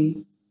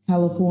Berkeley,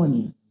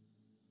 California,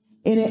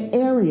 in an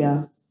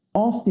area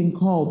often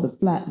called the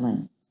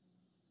Flatlands,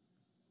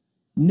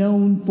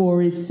 known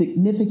for its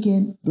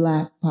significant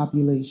Black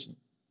population.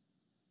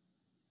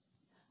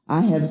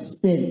 I have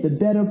spent the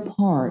better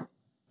part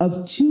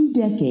of 2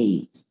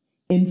 decades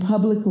in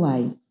public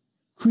life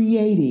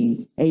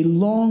creating a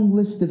long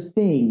list of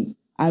things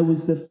I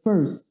was the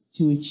first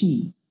to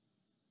achieve.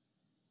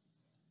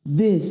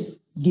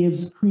 This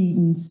gives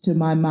credence to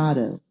my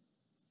motto,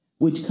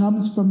 which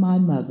comes from my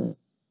mother.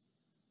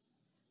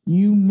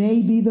 You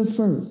may be the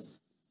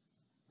first,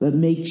 but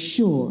make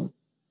sure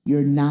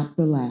you're not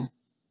the last.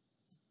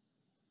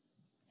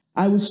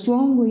 I was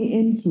strongly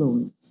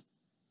influenced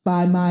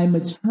by my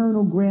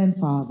maternal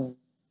grandfather,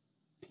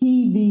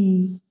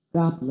 P.V.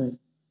 Gopalin,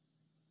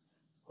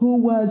 who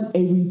was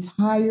a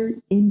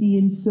retired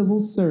Indian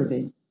civil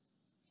servant,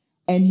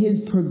 and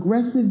his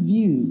progressive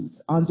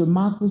views on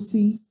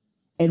democracy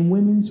and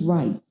women's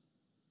rights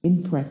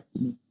impressed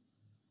me.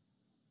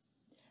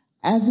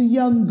 As a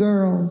young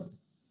girl,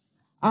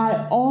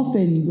 I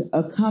often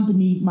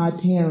accompanied my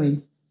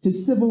parents to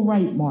civil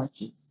rights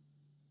marches.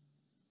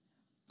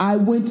 I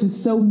went to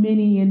so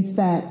many, in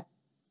fact,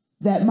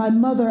 that my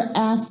mother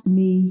asked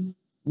me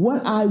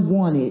what I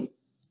wanted,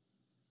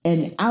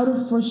 and out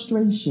of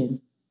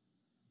frustration,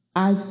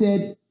 I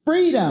said,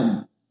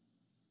 freedom.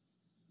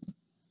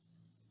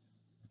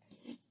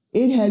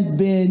 It has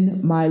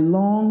been my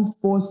long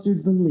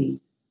fostered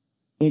belief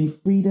in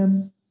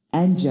freedom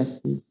and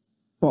justice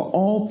for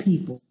all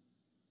people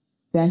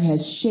that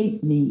has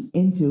shaped me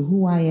into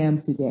who I am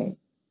today.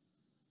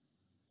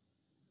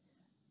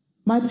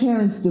 My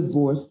parents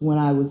divorced when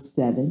I was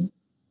 7,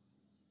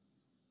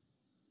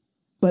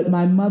 but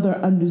my mother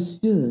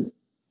understood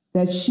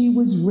that she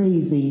was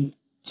raising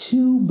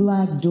 2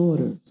 Black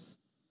daughters,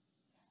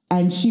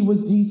 and she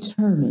was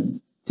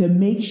determined to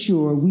make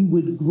sure we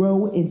would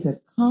grow into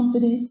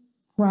confident,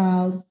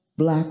 proud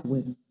Black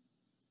women.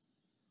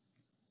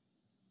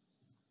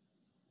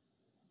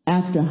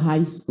 After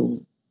high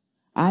school,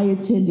 I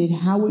attended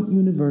Howard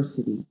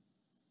University,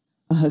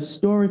 a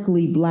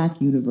historically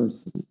Black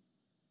university.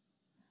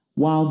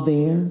 While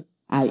there,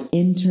 I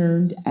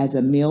interned as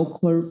a mail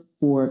clerk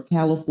for a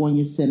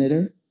California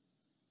senator,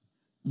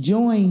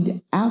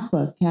 joined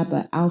Alpha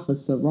Kappa Alpha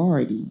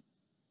sorority,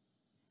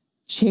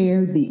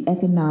 chaired the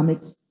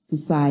Economics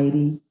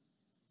Society,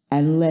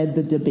 and led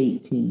the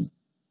debate team.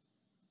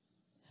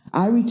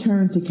 I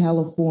returned to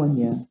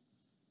California,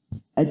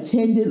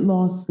 attended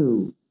law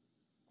school,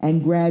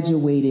 and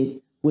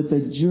graduated with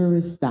a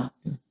Juris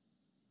Doctor.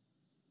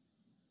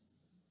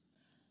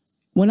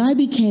 When I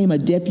became a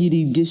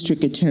deputy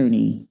district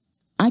attorney,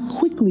 I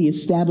quickly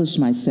established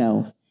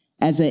myself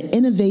as an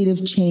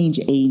innovative change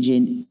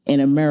agent in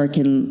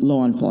American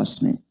law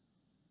enforcement.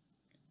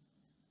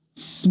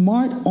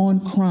 Smart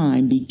on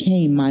crime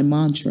became my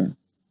mantra.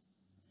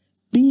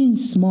 Being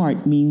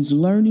smart means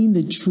learning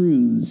the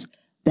truths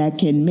that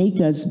can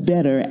make us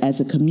better as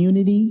a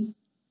community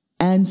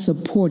and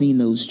supporting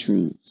those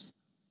truths.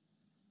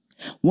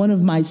 One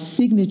of my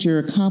signature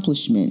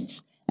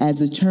accomplishments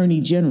as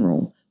Attorney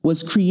General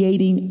was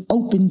creating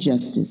Open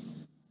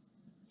Justice,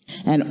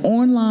 an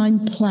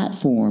online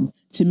platform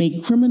to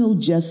make criminal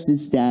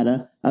justice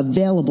data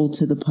available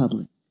to the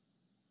public.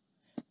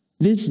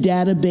 This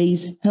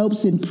database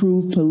helps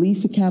improve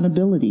police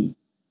accountability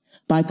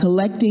by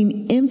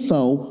collecting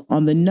info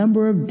on the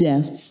number of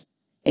deaths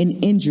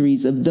and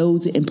injuries of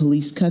those in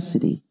police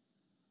custody.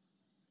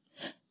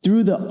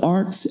 Through the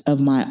arcs of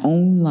my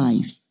own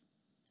life,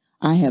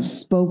 I have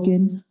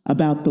spoken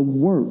about the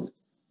work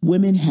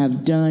women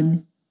have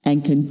done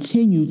and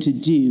continue to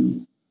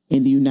do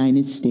in the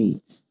United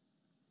States.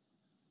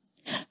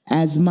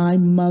 As my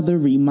mother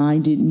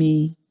reminded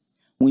me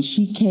when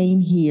she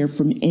came here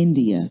from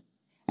India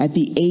at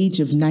the age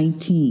of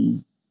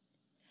 19,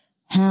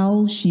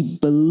 how she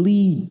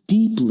believed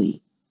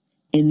deeply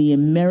in the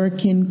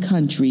American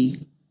country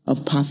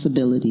of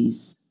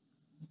possibilities.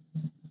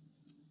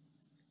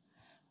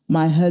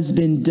 My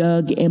husband,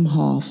 Doug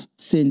Imhoff,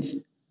 since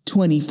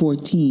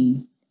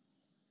 2014,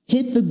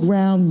 hit the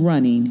ground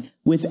running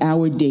with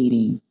our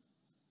dating,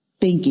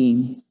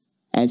 thinking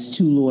as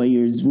 2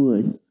 lawyers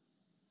would.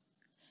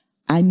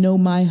 I know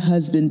my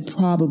husband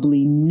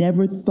probably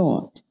never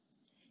thought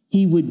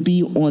he would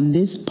be on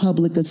this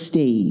public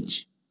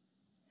stage,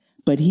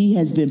 but he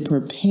has been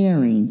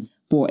preparing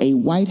for a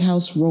White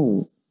House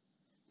role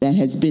that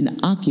has been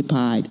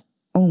occupied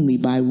only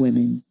by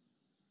women.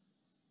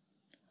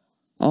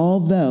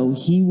 Although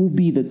he will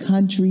be the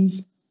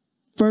country's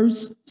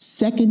first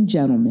second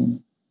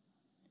gentleman,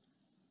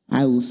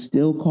 I will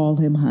still call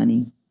him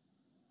honey.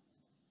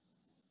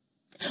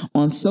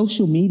 On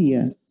social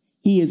media,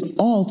 he is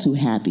all too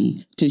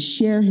happy to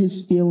share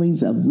his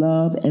feelings of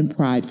love and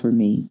pride for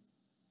me,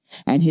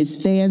 and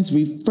his fans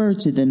refer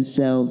to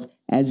themselves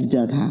as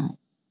Doug High,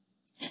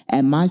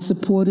 and my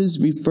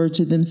supporters refer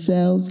to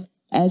themselves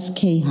as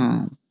K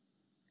High.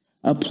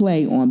 a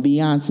play on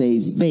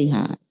Beyonce's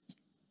Bayhive.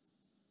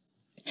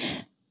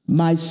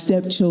 My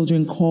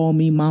stepchildren call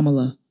me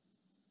Mamala.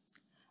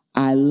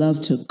 I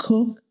love to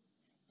cook,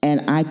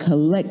 and I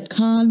collect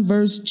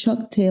Converse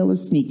Chuck Taylor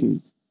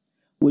sneakers,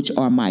 which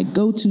are my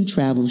go-to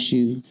travel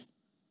shoes.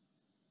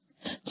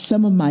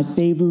 Some of my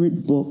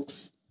favorite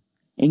books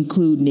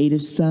include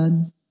Native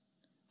Son,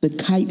 The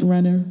Kite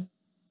Runner,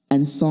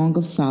 and Song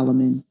of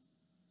Solomon.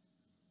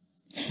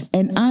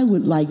 And I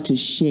would like to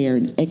share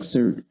an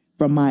excerpt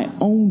from my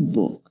own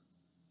book,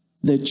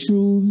 The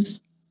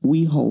Truths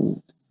We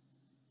Hold.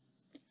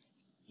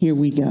 Here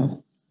we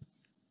go.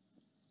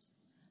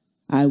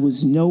 I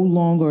was no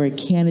longer a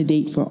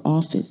candidate for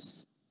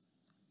office.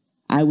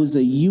 I was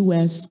a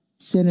U.S.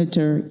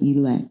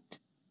 Senator-elect,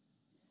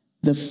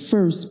 the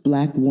first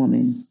Black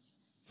woman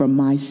from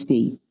my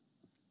state,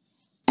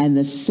 and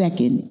the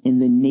second in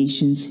the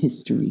nation's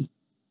history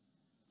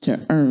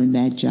to earn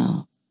that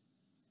job.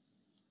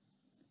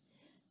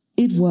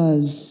 It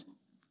was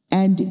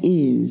and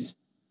is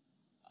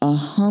a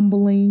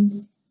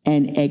humbling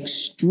and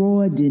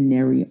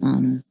extraordinary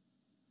honor.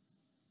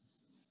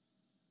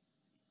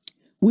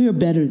 We are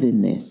better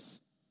than this.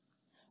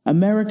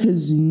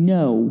 Americans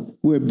know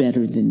we're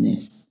better than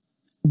this,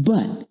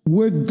 but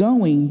we're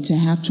going to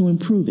have to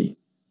improve it.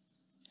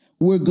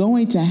 We're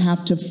going to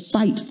have to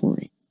fight for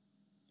it.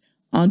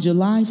 On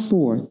July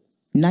 4th,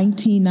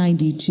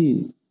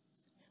 1992,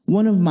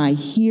 one of my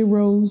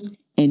heroes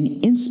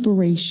and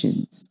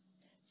inspirations,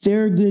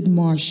 Thurgood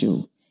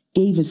Marshall,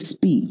 gave a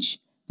speech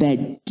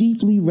that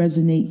deeply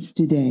resonates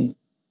today.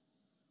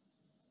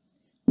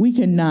 We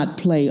cannot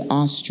play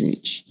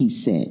ostrich, he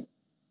said.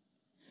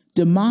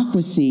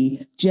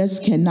 Democracy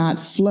just cannot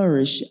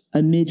flourish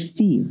amid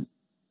fear.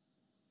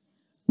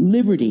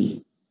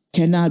 Liberty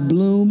cannot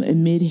bloom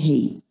amid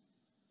hate.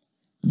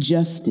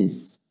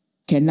 Justice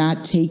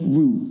cannot take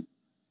root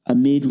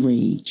amid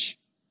rage.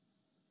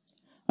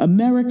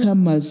 America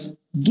must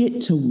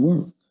get to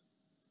work.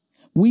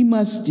 We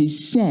must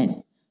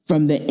dissent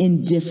from the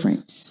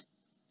indifference.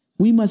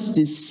 We must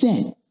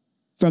dissent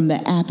from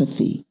the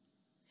apathy.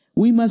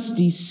 We must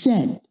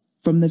dissent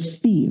from the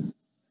fear,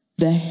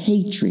 the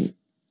hatred,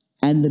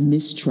 and the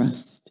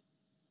mistrust.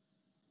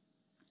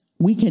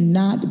 We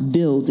cannot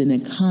build an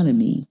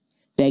economy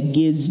that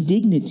gives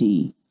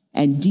dignity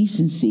and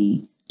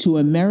decency to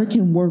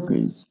American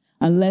workers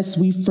unless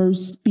we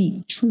first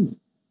speak truth.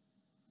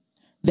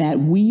 That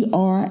we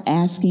are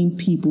asking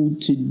people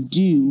to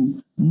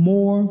do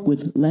more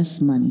with less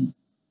money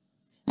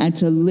and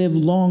to live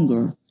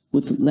longer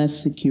with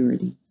less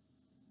security.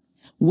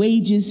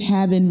 Wages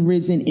haven't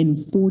risen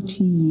in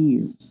 40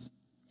 years,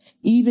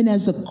 even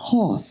as the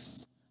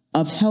costs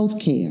of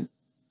healthcare,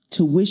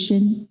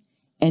 tuition,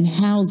 and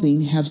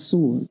housing have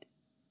soared.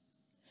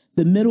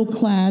 The middle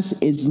class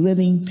is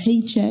living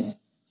paycheck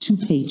to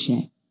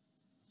paycheck.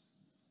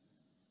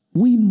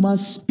 We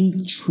must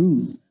speak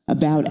truth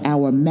about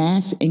our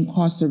mass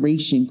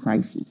incarceration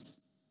crisis,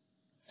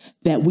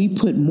 that we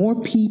put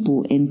more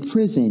people in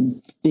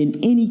prison than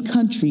any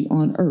country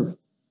on earth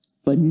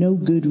for no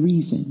good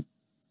reason.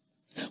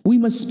 We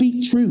must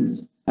speak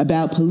truth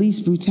about police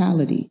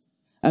brutality,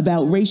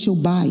 about racial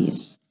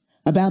bias,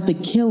 about the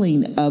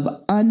killing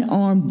of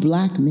unarmed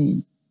Black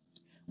men.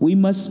 We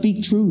must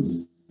speak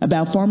truth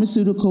about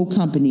pharmaceutical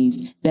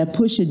companies that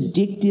push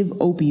addictive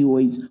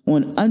opioids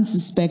on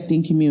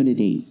unsuspecting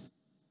communities,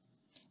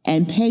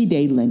 and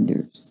payday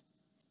lenders,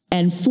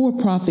 and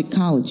for-profit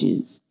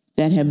colleges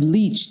that have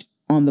leached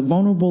on the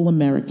vulnerable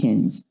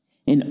Americans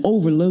and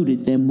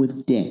overloaded them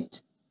with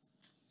debt.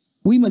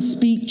 We must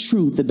speak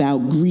truth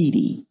about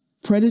greedy,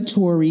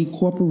 predatory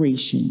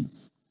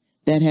corporations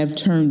that have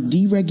turned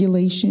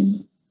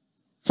deregulation,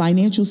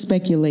 financial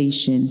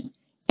speculation,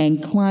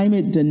 and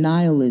climate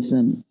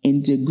denialism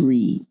into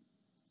greed.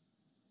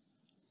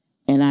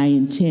 And I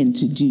intend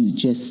to do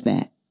just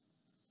that.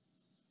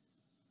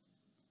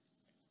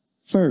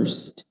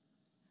 First,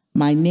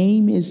 my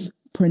name is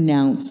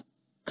pronounced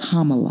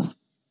Kamala,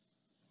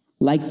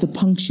 like the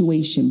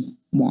punctuation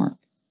mark.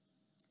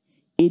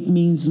 It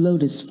means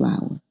lotus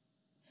flower,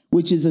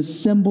 which is a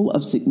symbol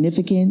of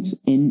significance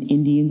in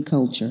Indian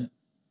culture.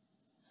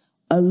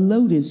 A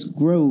lotus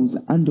grows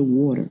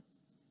underwater,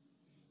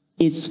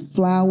 its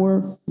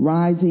flower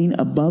rising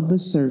above the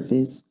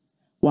surface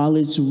while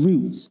its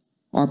roots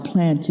are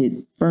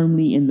planted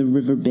firmly in the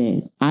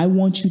riverbed. I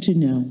want you to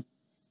know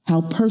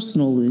how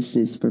personal this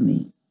is for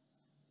me.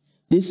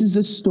 This is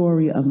the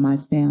story of my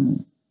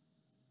family.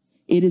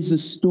 It is the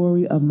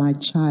story of my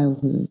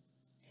childhood.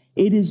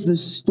 It is the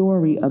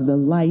story of the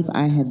life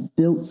I have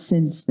built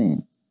since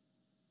then.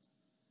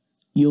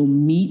 You'll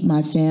meet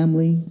my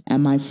family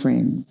and my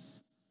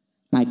friends,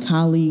 my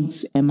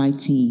colleagues and my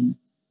team.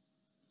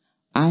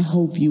 I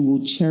hope you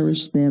will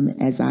cherish them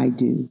as I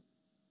do.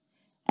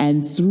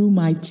 And through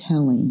my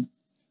telling,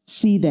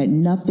 see that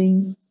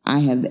nothing I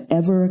have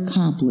ever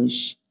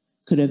accomplished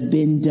could have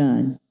been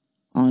done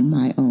on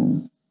my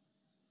own.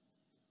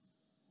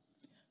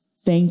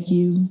 Thank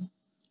you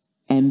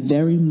and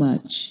very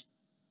much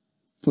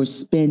for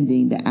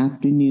spending the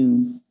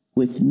afternoon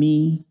with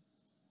me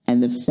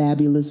and the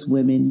fabulous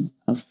women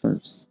of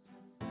First.